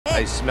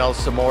I smell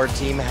some more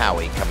Team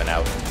Howie coming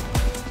out.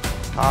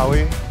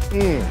 Howie?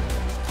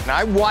 Now,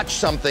 I watched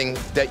something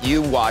that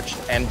you watched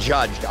and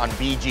judged on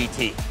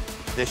BGT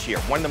this year.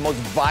 One of the most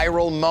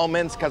viral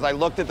moments, because I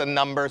looked at the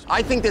numbers.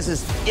 I think this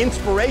is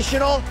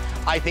inspirational.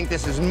 I think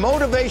this is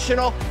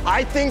motivational.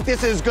 I think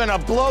this is gonna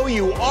blow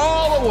you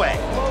all away.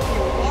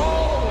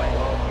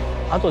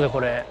 後でこ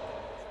れ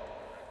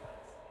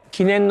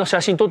記念の写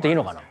真撮っていい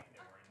のかな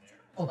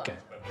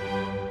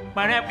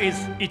 ?OK。My name is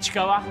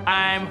Ichikawa.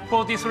 I'm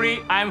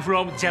 43. I'm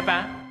from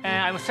Japan.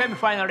 And I'm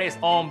semi-finalist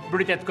on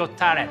Britain's Got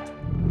Talent.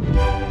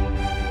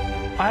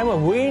 I'm a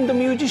wind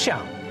musician.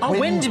 A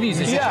wind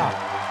musician? Yeah.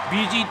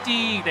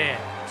 BGT で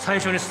最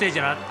初にステージ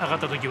に上がっ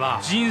た時は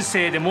人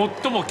生で最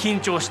も緊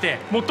張して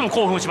最も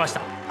興奮しまし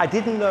た。I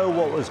didn't know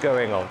what was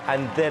going on,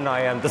 and then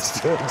I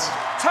understood.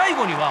 最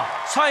後には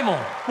サイモン、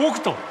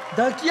僕と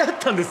抱き合っ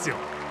たんですよ。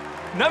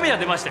涙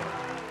出ましたよ。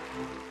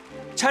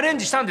チャレン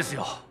ジしたんです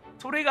よ。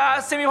それ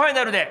がセミファイ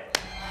ナルで。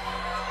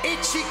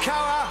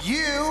Ichikawa, you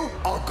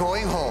are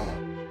going home.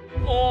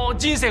 もう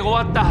人生が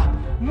終わった。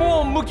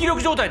もう無気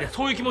力状態で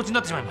そういう気持ちにな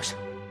ってしまいました。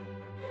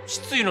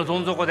失意のど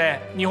ん底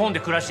で日本で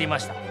暮らしていま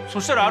した。そ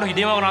したらある日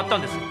電話が鳴った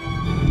んです。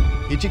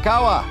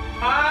Ichikawa.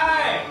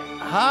 Hi.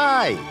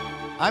 Hi.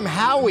 I'm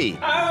Howie.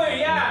 Howie,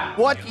 yeah.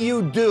 What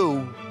you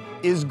do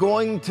is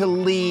going to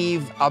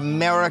leave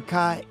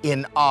America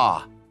in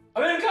awe.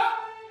 America?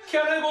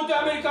 Can I go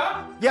to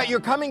America? Yeah, you're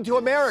coming to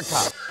America.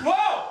 Whoa!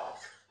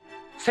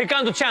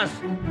 Second chance.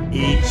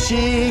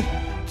 Ichi,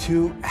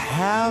 to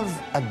have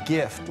a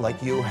gift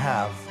like you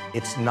have,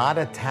 it's not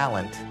a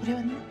talent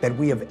that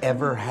we have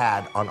ever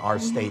had on our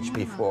stage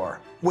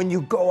before. When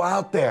you go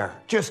out there,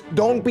 just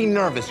don't be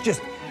nervous.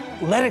 Just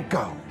let it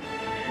go.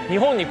 日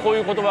本にこう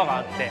いう言葉が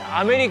あって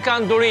アメリカ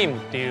ンドリームっ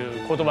て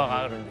いう言葉が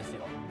あるんです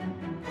よ。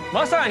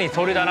まさに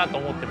それだなと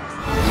思ってます。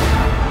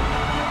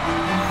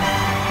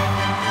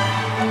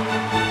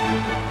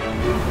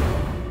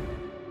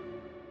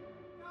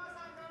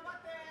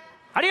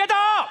ありがとう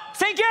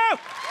Thank you!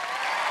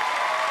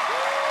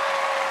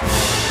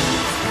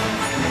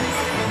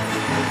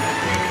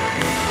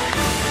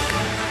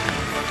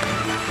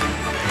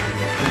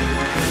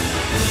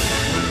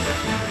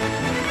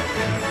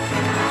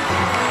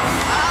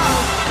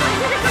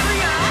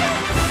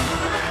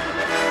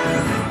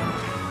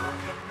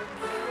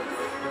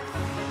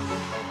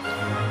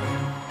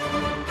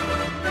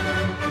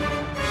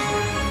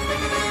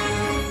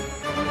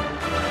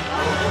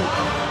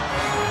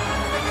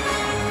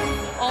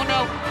 Oh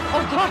no!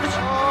 Oh gosh!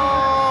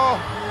 Oh.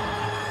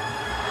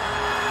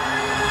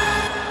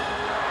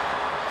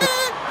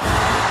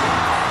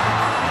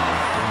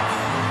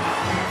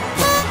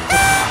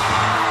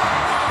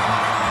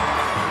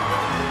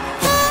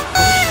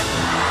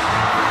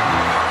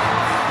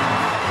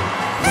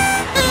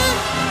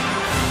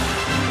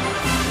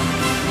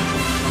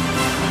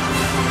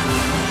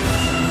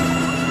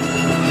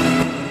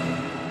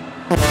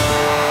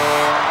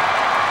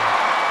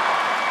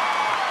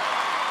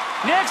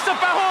 Next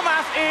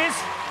performance is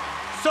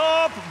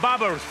Soap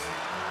Bubbles.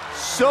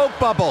 Soap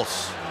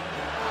bubbles.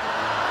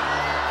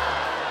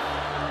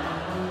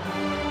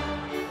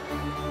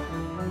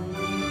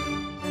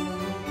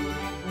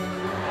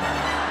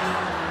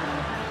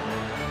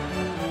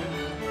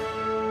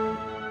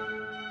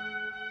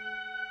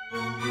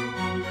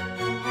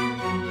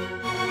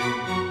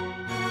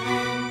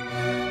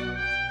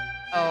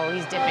 Oh,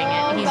 he's dipping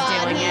it. He's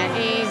doing it.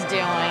 He's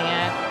doing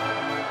it.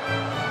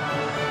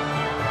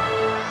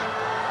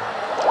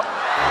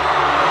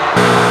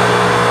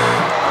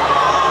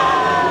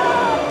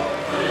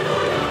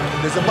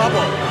 There's a bubble.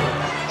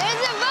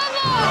 There's a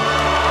bubble!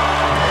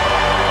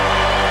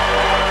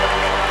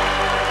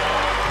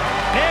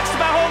 Next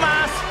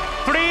performance,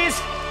 please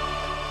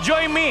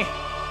join me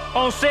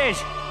on stage.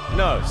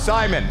 No.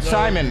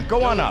 Simon,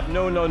 go on up.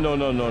 No.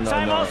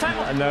 Simon,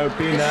 Simon. No,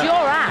 Peanut. It's your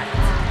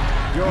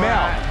act. You're Mel.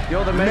 right.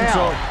 You're the mentor.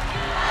 Mel.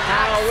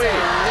 Howie.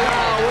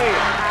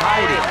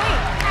 Heidi.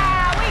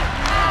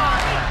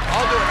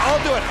 I'll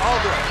do it.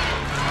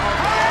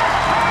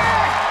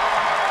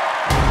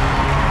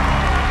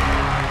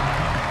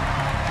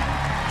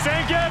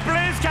 Thank you.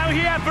 Please come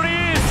here,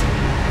 please.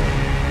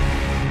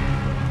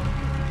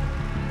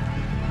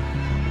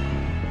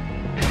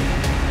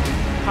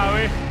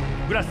 Howie,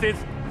 glasses.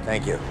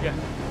 Thank you. Yeah.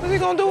 What's he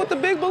gonna do with the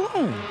big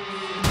balloon?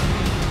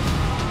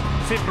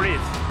 Sit,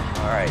 please.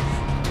 All right.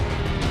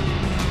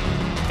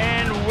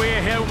 And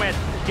wear helmet,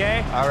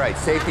 okay? All right,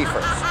 safety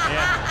first.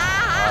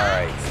 Yeah. All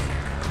right.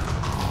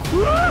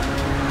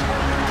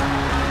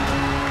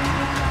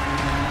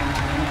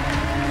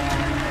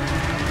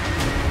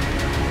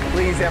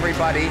 Please,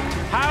 everybody.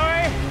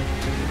 Howie,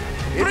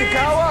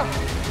 Ichikawa.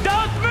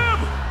 don't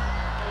move.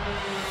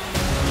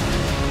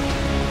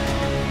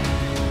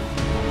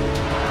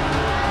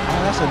 Oh,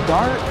 that's a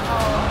dart?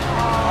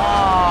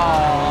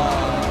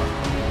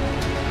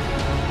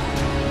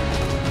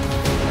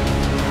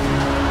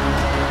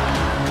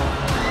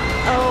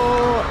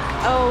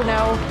 Oh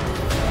no.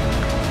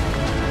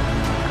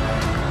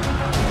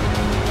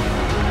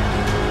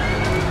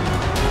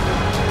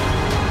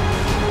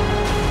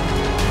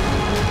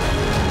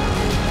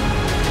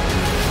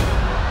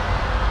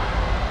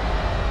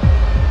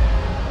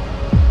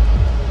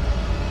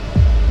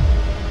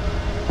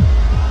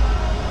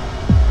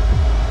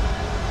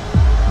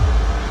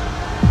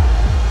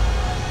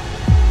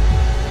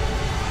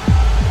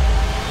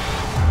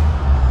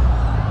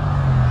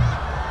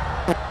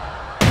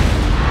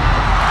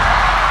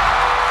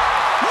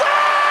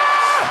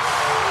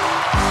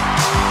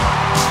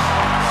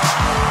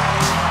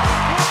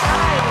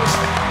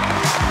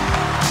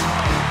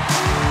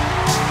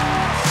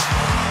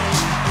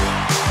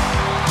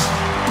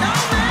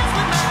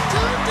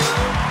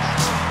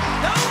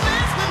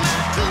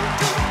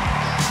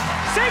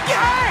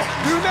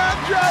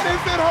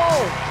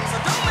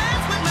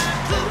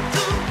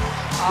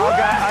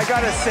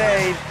 gotta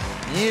say,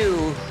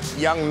 you,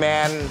 young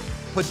man,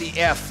 put the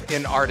F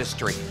in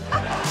artistry.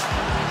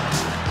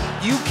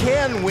 You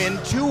can win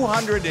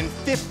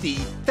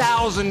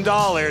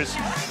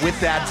 $250,000 with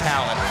that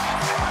talent.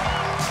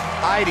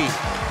 Heidi.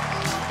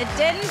 It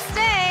didn't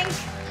stink.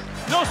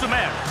 No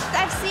smell.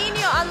 I've seen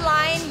you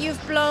online.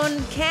 You've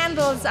blown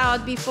candles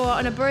out before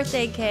on a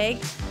birthday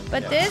cake.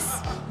 But this,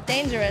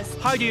 dangerous.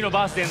 ハイディの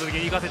バースデーの時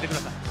に行かせてくだ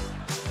さい。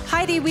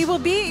 Heidi, we will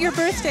be at your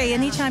birthday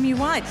anytime you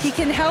want. He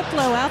can help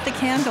blow out the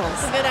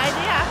candles. Good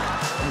idea.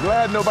 I'm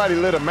glad nobody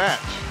lit a match.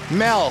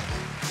 Mel.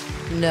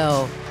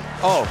 No.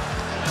 Oh,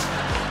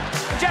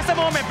 Just a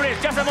moment, please.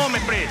 Just a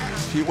moment, please.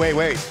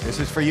 wait. This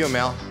is for you,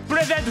 Mel.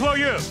 Present for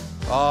you.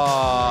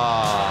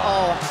 Oh.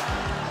 Oh,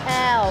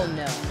 hell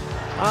no.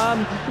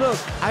 Look,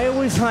 I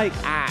always like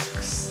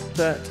acts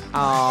that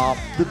are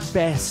the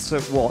best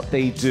at what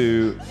they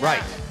do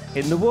Right.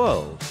 in the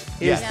world.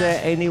 Yes. Is there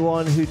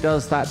anyone who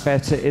does that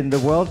better in the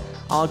world?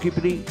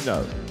 Arguably,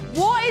 no.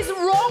 What is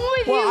wrong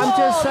with Well, you I'm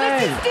just all?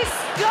 saying. This is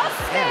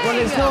disgusting. Well,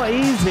 it's not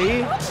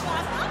easy.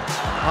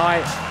 All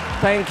right,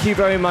 thank you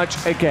very much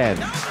again.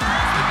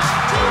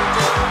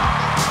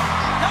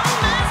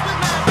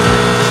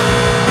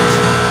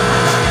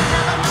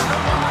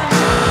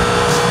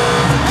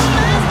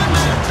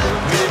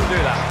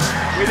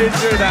 We didn't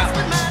do that.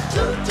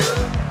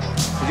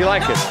 Did you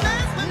like it?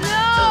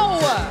 No.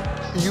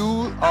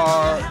 You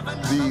are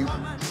the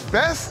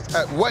best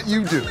at what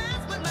you do.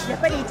 やっ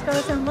ぱり市川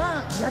さん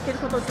はやってる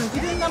ことを自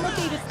分が持っ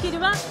ているスキル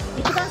は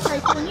一番最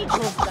高に上手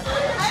だ。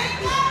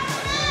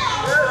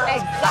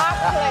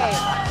Exactly.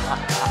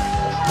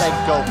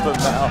 Thank you for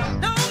Mel.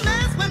 Don't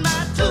mess with my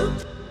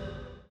tooth.